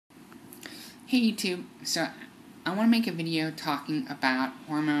Hey YouTube, so I want to make a video talking about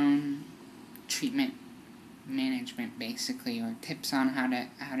hormone treatment management basically, or tips on how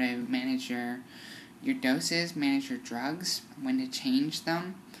to manage your doses, manage your drugs, when to change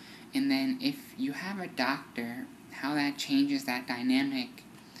them, and then if you have a doctor, how that changes that dynamic,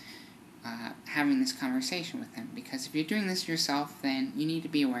 having this conversation with them. Because if you're doing this yourself, then you need to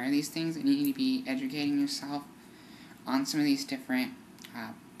be aware of these things and you need to be educating yourself on some of these different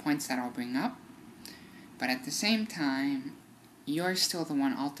points that I'll bring up. But at the same time, you're still the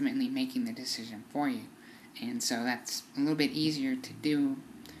one ultimately making the decision for you. And so that's a little bit easier to do,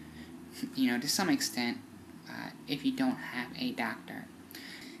 to some extent, if you don't have a doctor.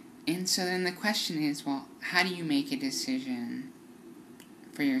 And so then the question is, well, how do you make a decision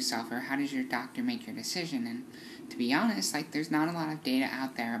for yourself, or how does your doctor make your decision? And to be honest, there's not a lot of data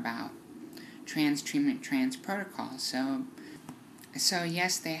out there about trans treatment, trans protocols. So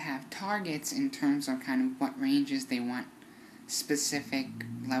yes, they have targets in terms of kind of what ranges they want specific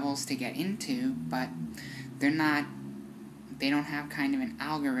levels to get into, but they don't have kind of an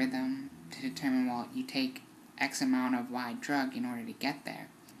algorithm to determine, well, you take X amount of Y drug in order to get there.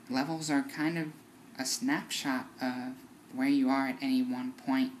 Levels are kind of a snapshot of where you are at any one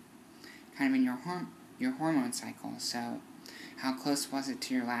point, kind of in your hormone cycle. So how close was it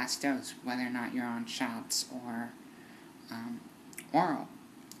to your last dose, whether or not you're on shots or oral,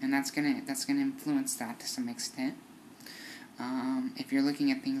 and that's gonna influence that to some extent. If you're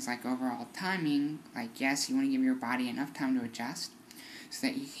looking at things like overall timing, yes, you want to give your body enough time to adjust so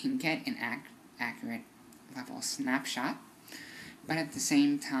that you can get an accurate level snapshot, but at the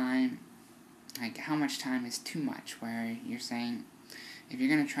same time, how much time is too much, where you're saying if you're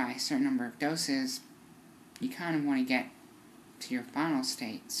going to try a certain number of doses, you kind of want to get to your final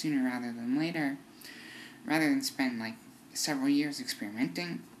state sooner rather than later, rather than spend several years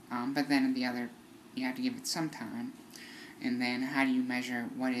experimenting, but then at the other, you have to give it some time. And then how do you measure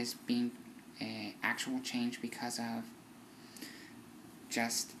what is being an actual change because of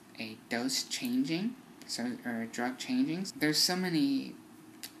just a dose changing, or a drug changing? There's so many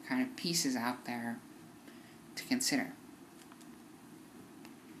kind of pieces out there to consider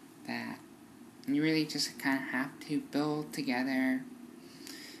that you really just kind of have to build together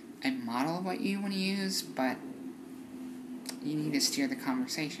a model of what you want to use, but you need to steer the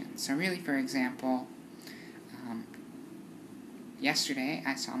conversation. So really, for example, yesterday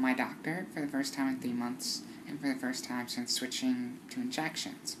I saw my doctor for the first time in 3 months, and for the first time since switching to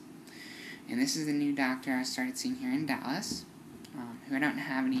injections. And this is the new doctor I started seeing here in Dallas, who I don't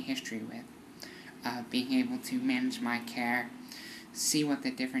have any history with, being able to manage my care, see what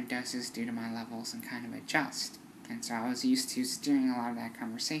the different doses do to my levels, and kind of adjust. And so I was used to steering a lot of that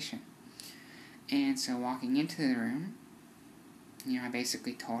conversation. And so walking into the room, I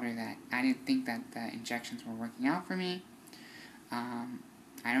basically told her that I didn't think that the injections were working out for me.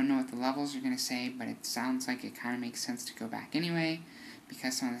 I don't know what the levels are going to say, but it sounds like it kind of makes sense to go back anyway,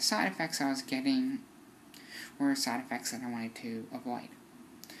 because some of the side effects I was getting were side effects that I wanted to avoid,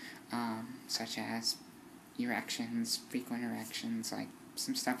 such as erections, frequent erections,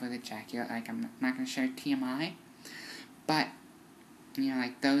 some stuff with ejaculate. I'm not going to share TMI, but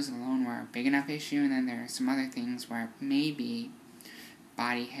those alone were a big enough issue. And then there are some other things where maybe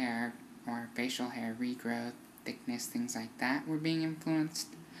body hair or facial hair regrowth, thickness, things like that were being influenced.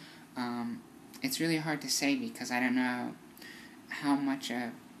 It's really hard to say because I don't know how much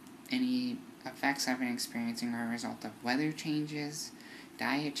of any effects I've been experiencing are a result of weather changes,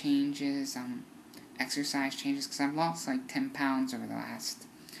 diet changes, exercise changes, because I've lost 10 pounds over the last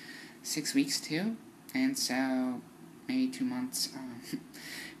 6 weeks too, and so maybe 2 months.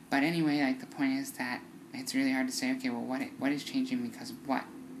 But anyway, the point is that it's really hard to say, okay, well, what is changing because of what?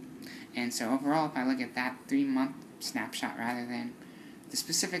 And so overall, if I look at that 3-month snapshot rather than the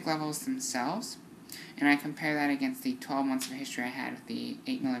specific levels themselves, and I compare that against the 12 months of history I had with the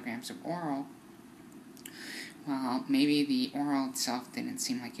 8 milligrams of oral, well, maybe the oral itself didn't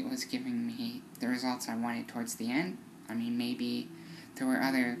seem like it was giving me the results I wanted towards the end. Maybe there were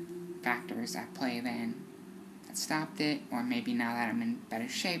other factors at play then that stopped it, or maybe now that I'm in better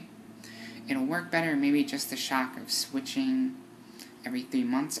shape, it'll work better. Maybe just the shock of switching every 3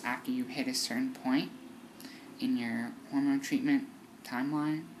 months after you hit a certain point in your hormone treatment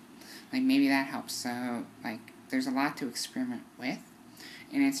timeline, maybe that helps. So, there's a lot to experiment with,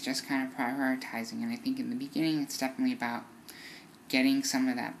 and it's just kind of prioritizing. And I think in the beginning, it's definitely about getting some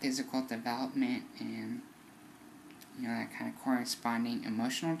of that physical development and, that kind of corresponding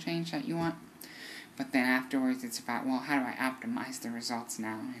emotional change that you want. But then afterwards, it's about, well, how do I optimize the results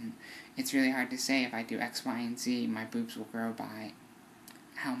now? And it's really hard to say if I do X, Y, and Z, my boobs will grow by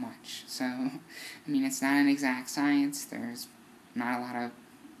how much. So, I mean, it's not an exact science. There's not a lot of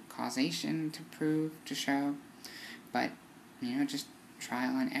causation to show, but, just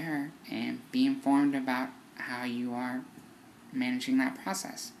trial and error, and be informed about how you are managing that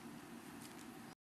process.